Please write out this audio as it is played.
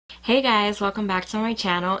Hey guys, welcome back to my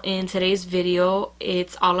channel. In today's video,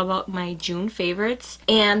 it's all about my June favorites.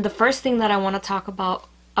 And the first thing that I want to talk about,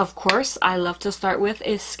 of course, I love to start with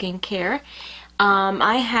is skincare.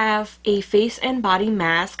 I have a face and body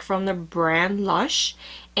mask from the brand Lush,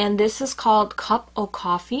 and this is called Cup of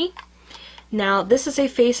Coffee. Now, this is a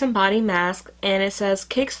face and body mask, and it says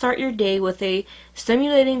kickstart your day with a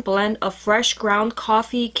stimulating blend of fresh ground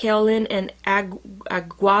coffee, kaolin, and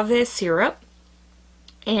agave syrup.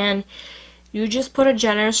 And you just put a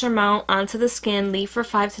generous amount onto the skin, leave for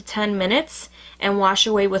 5 to 10 minutes, and wash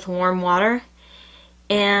away with warm water.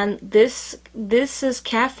 And this is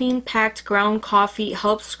caffeine-packed ground coffee,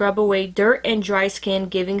 helps scrub away dirt and dry skin,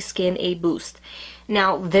 giving skin a boost.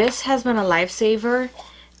 Now, this has been a lifesaver.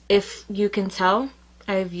 If you can tell,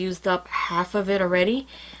 I've used up half of it already.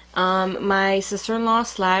 My sister-in-law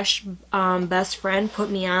slash best friend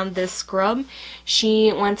put me on this scrub.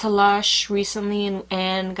 She went to Lush recently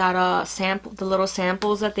and got a sample, the little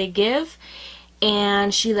samples that they give,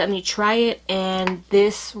 and she let me try it, and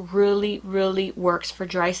this really works for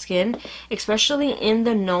dry skin, especially in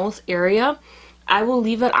the nose area. I will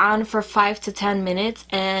leave it on for 5 to 10 minutes,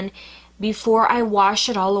 and before I wash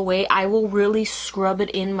it all away, I will really scrub it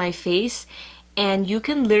in my face. And you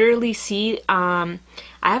can literally see, I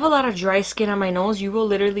have a lot of dry skin on my nose. You will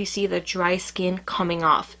literally see the dry skin coming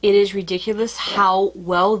off. It is ridiculous how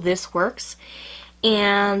well this works.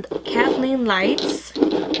 And Kathleen Lights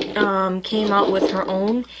came out with her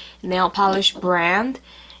own nail polish brand.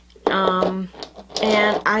 And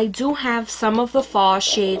I do have some of the fall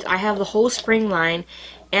shades. I have the whole spring line,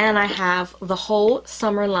 and I have the whole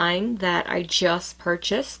summer line that I just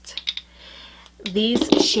purchased. These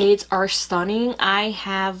shades are stunning. I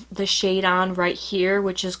have the shade on right here,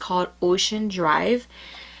 which is called Ocean Drive.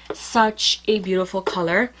 Such a beautiful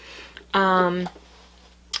color.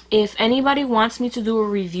 If anybody wants me to do a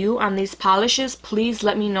review on these polishes, please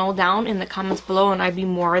let me know down in the comments below, and I'd be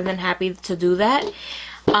more than happy to do that.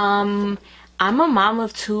 I'm a mom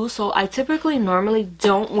of 2, so I typically normally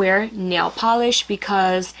don't wear nail polish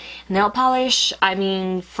because nail polish, I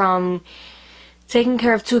mean, from taking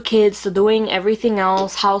care of 2 kids to doing everything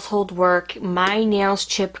else, household work, my nails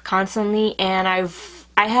chip constantly, and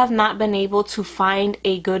I have not been able to find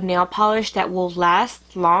a good nail polish that will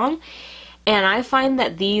last long. And I find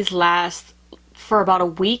that these last for about a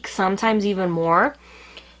week, sometimes even more.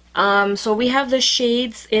 So we have the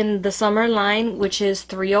shades in the summer line, which is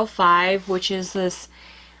 305, which is this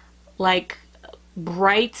like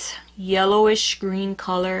bright yellowish green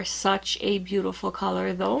color. Such a beautiful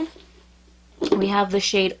color though. We have the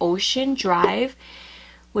shade Ocean Drive,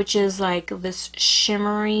 which is like this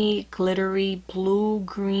shimmery, glittery,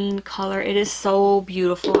 blue-green color. It is so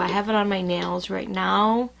beautiful. I have it on my nails right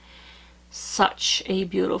now. Such a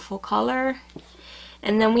beautiful color.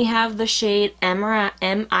 And then we have the shade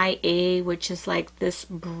MIA, which is like this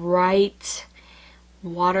bright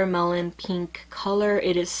watermelon pink color.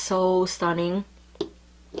 It is so stunning.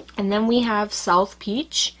 And then we have South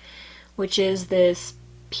Peach, which is this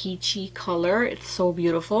peachy color. It's so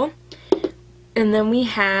beautiful. And then we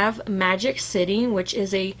have Magic City, which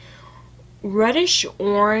is a reddish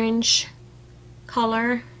orange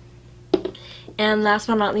color. And last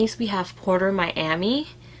but not least, we have Porter Miami.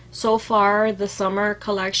 So far the summer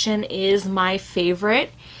collection is my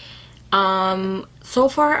favorite. So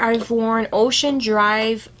far I've worn Ocean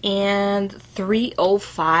Drive and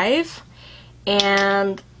 305,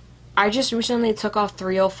 and I just recently took off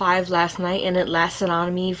 305 last night, and it lasted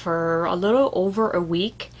on me for a little over a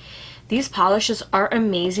week. These polishes are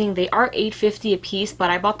amazing. They are $8.50 a piece, but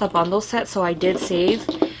I bought the bundle set, so I did save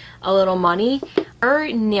a little money.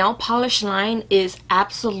 Her nail polish line is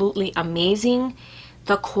absolutely amazing.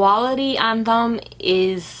 The quality on them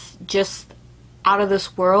is just out of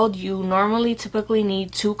this world. You normally typically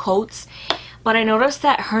need 2 coats, but I noticed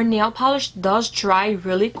that her nail polish does dry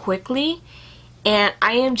really quickly. And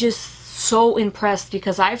I am just so impressed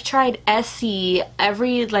because I've tried SC,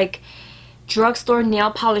 every like drugstore nail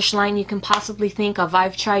polish line you can possibly think of.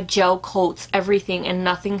 I've tried gel coats, everything, and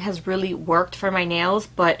nothing has really worked for my nails.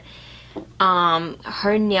 But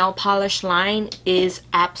her nail polish line is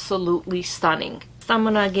absolutely stunning. What I'm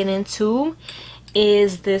gonna get into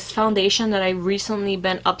is this foundation that I've recently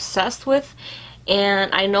been obsessed with,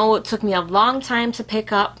 and I know it took me a long time to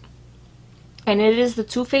pick up. And it is the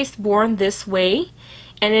Too Faced Born This Way,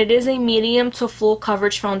 and it is a medium to full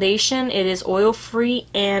coverage foundation. It is oil free,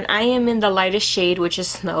 and I am in the lightest shade, which is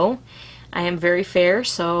Snow. I am very fair,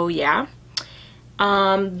 so yeah.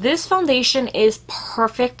 This foundation is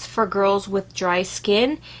perfect for girls with dry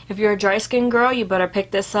skin. If you're a dry skin girl, you better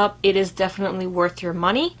pick this up. It is definitely worth your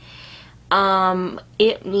money.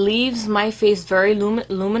 It leaves my face very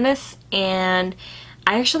luminous, and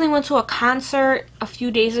I actually went to a concert a few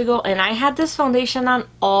days ago and I had this foundation on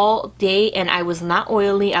all day and I was not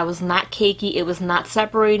oily, I was not cakey, it was not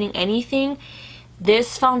separating anything.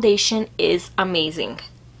 This foundation is amazing.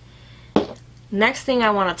 Next thing I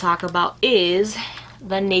want to talk about is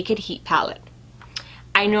the Naked Heat palette.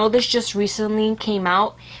 I know this just recently came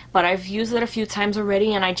out, but I've used it a few times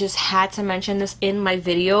already and I just had to mention this in my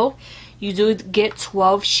video. You do get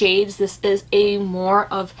 12 shades. This is a more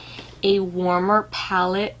of a warmer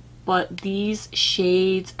palette, but these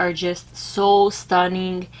shades are just so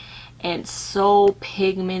stunning and so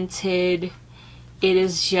pigmented. It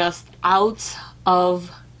is just out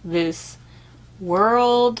of this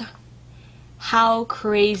world how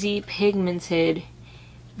crazy pigmented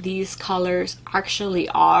these colors actually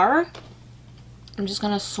are. I'm just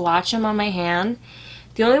gonna swatch them on my hand.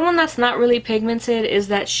 The only one that's not really pigmented is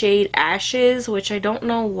that shade Ashes, which I don't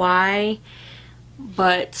know why,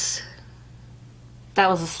 but that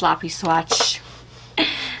was a sloppy swatch.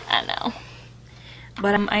 I know.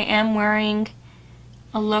 But I am wearing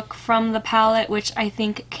a look from the palette, which I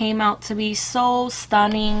think came out to be so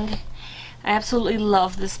stunning. I absolutely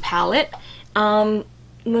love this palette. The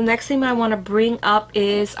next thing I want to bring up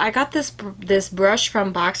is I got this brush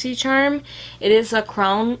from Boxycharm. It is a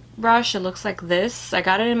crown brush. It looks like this. I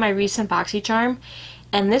got it in my recent Boxycharm,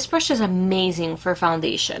 and this brush is amazing for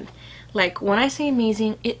foundation. Like, when I say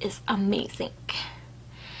amazing, it is amazing.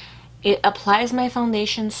 It applies my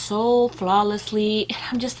foundation so flawlessly, and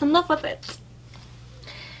I'm just in love with it.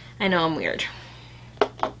 I know I'm weird.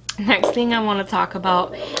 Next thing I want to talk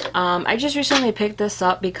about, I just recently picked this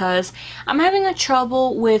up because I'm having a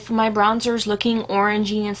trouble with my bronzers looking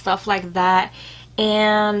orangey and stuff like that.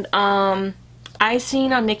 And I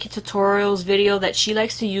seen on Nikki Tutorial's video that she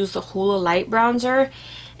likes to use the Hoola Lite bronzer,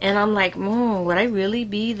 and I'm like, would I really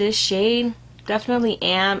be this shade? Definitely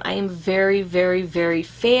am. I am very, very, very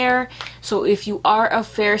fair. So if you are a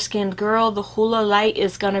fair-skinned girl, the Hoola Lite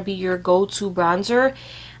is gonna be your go-to bronzer.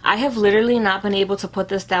 I have literally not been able to put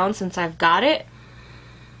this down since I've got it,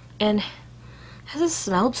 and it has a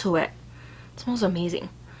smell to it. It smells amazing,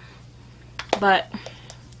 but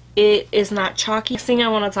it is not chalky. Next thing I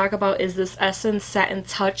want to talk about is this Essence Satin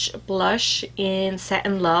Touch blush in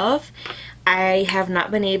Satin Love. I have not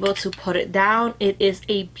been able to put it down. It is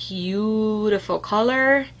a beautiful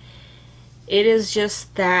color. It is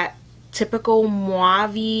just that typical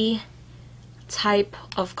mauve type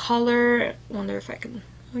of color. I wonder if I can...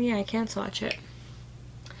 Oh yeah, I can swatch it.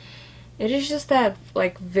 It is just that,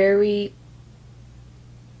 like, very...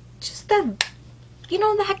 Just that... You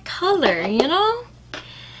know, that color, you know?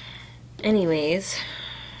 Anyways.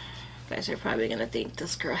 You guys are probably gonna think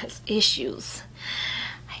this girl has issues.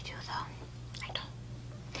 I do, though. I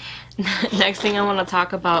don't. Next thing I want to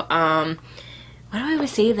talk about, why do I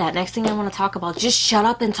always say that? Next thing I want to talk about, just shut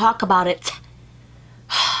up and talk about it,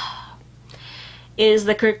 is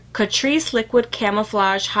the Catrice Liquid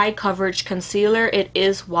Camouflage High Coverage Concealer. It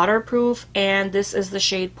is waterproof, and this is the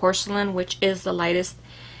shade Porcelain, which is the lightest.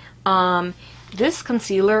 This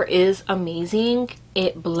concealer is amazing.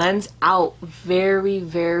 It blends out very,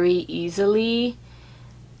 very easily.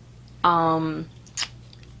 I'm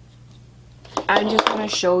just going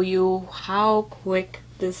to show you how quick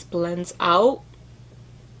this blends out.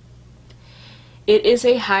 It is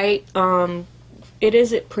a high, it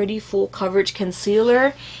is a pretty full coverage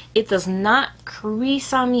concealer. It does not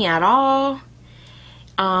crease on me at all.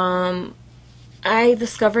 I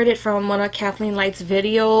discovered it from one of Kathleen Light's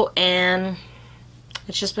video, and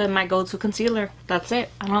it's just been my go-to concealer. That's it.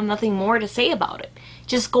 I don't have nothing more to say about it.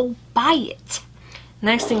 Just go buy it.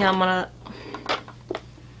 Next thing I'm gonna...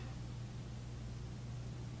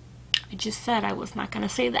 I just said I was not gonna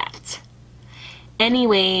say that.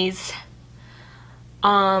 Anyways,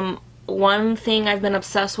 one thing I've been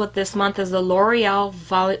obsessed with this month is the L'Oreal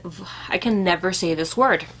I can never say this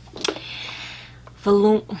word.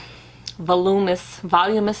 Voluminous,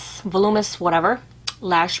 whatever.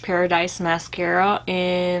 Lash Paradise Mascara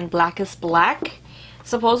in Blackest Black.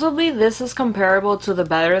 Supposedly this is comparable to the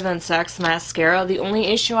Better Than Sex mascara. The only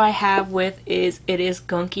issue I have with is it is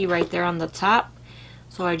gunky right there on the top.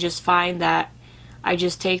 So I just find that I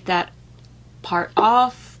just take that part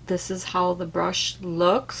off. This is how the brush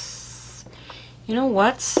looks. You know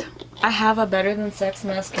what? I have a Better Than Sex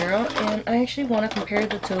mascara, and I actually want to compare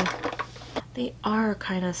the two. They are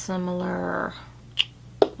kind of similar.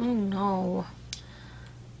 Oh no.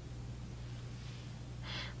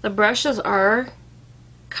 The brushes are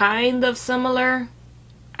kind of similar,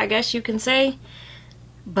 I guess you can say.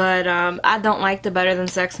 But I don't like the Better Than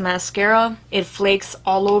Sex mascara. It flakes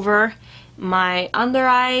all over. my under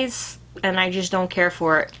eyes, and I just don't care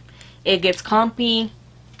for it. It gets clumpy,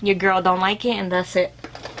 your girl don't like it, and that's it.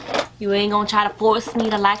 You ain't gonna try to force me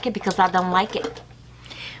to like it because I don't like it.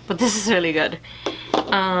 But this is really good.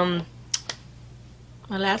 My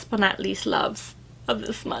last but not least loves of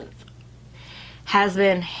this month has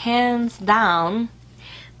been hands down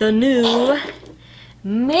the new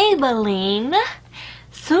Maybelline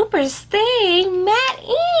Super Stay Matte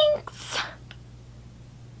Inks.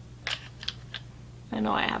 I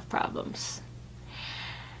know I have problems,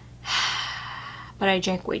 but I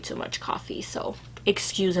drank way too much coffee, so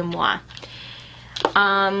excusez-moi.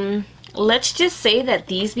 Let's just say that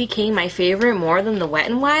these became my favorite more than the Wet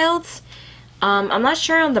n Wilds. I'm not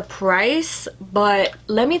sure on the price, but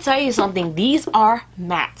let me tell you something. These are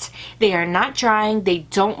matte. They are not drying. They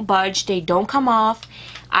don't budge. They don't come off.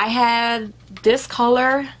 I had this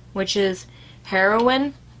color, which is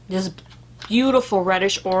Heroin. This beautiful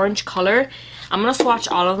reddish orange color. I'm going to swatch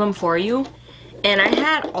all of them for you. And I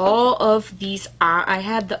had all of these on. I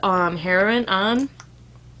had the Heroin on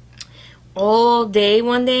all day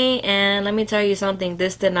one day. And let me tell you something.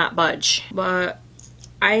 This did not budge. But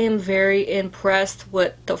I am very impressed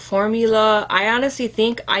with the formula. I honestly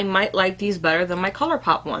think I might like these better than my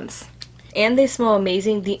ColourPop ones. And they smell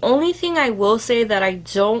amazing. The only thing I will say that I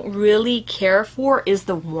don't really care for is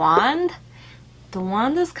the wand. The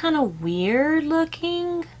wand is kind of weird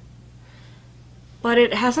looking. But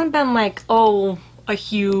it hasn't been like, oh, a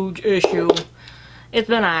huge issue. It's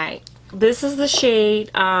been alright. This is the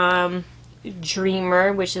shade Dreamer,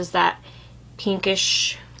 which is that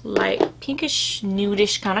pinkish, like pinkish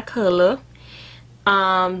nudish kind of color.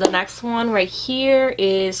 The next one right here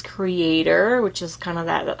is Creator, which is kind of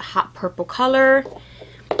that hot purple color.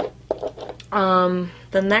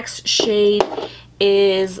 The next shade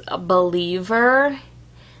is Believer.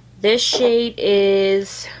 This shade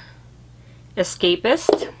is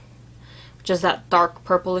Escapist, which is that dark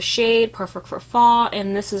purplish shade, perfect for fall.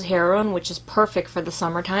 And this is Heroin, which is perfect for the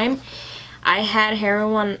summertime. I had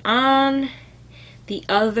Heroin on the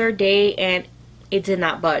other day and it did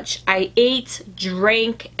not budge. I ate,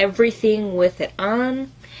 drank everything with it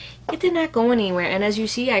on. It did not go anywhere. And as you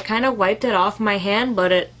see, I kind of wiped it off my hand,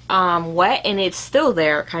 but it wet and it's still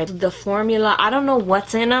there. Kind of the formula, I don't know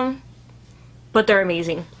what's in them, but they're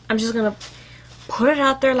amazing. I'm just gonna put it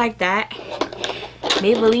out there like that.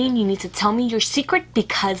 Maybelline, you need to tell me your secret,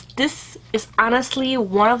 because this is honestly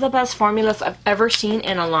one of the best formulas I've ever seen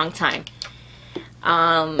in a long time.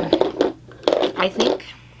 I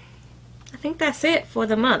think that's it for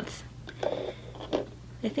the month.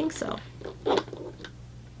 I think so.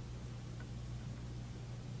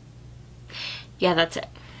 Yeah, that's it.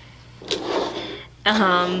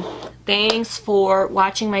 Thanks for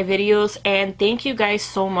watching my videos, and thank you guys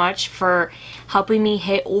so much for helping me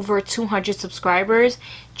hit over 200 subscribers.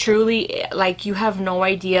 Truly, like, you have no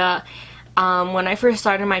idea. When I first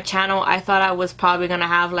started my channel, I thought I was probably gonna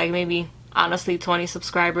have like maybe honestly 20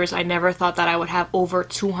 subscribers. I never thought that I would have over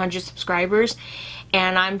 200 subscribers,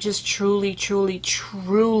 and I'm just truly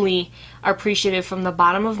appreciative from the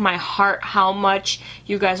bottom of my heart how much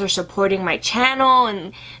you guys are supporting my channel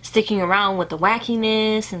and sticking around with the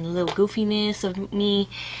wackiness and the little goofiness of me.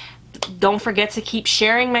 Don't forget to keep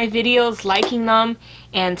sharing my videos, liking them,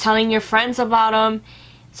 and telling your friends about them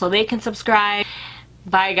so they can subscribe.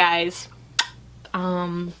 Bye guys.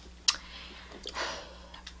 I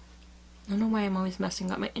don't know why I'm always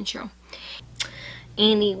messing up my intro.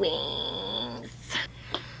 Anyways,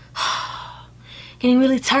 getting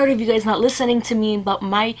really tired of you guys not listening to me about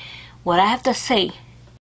what I have to say.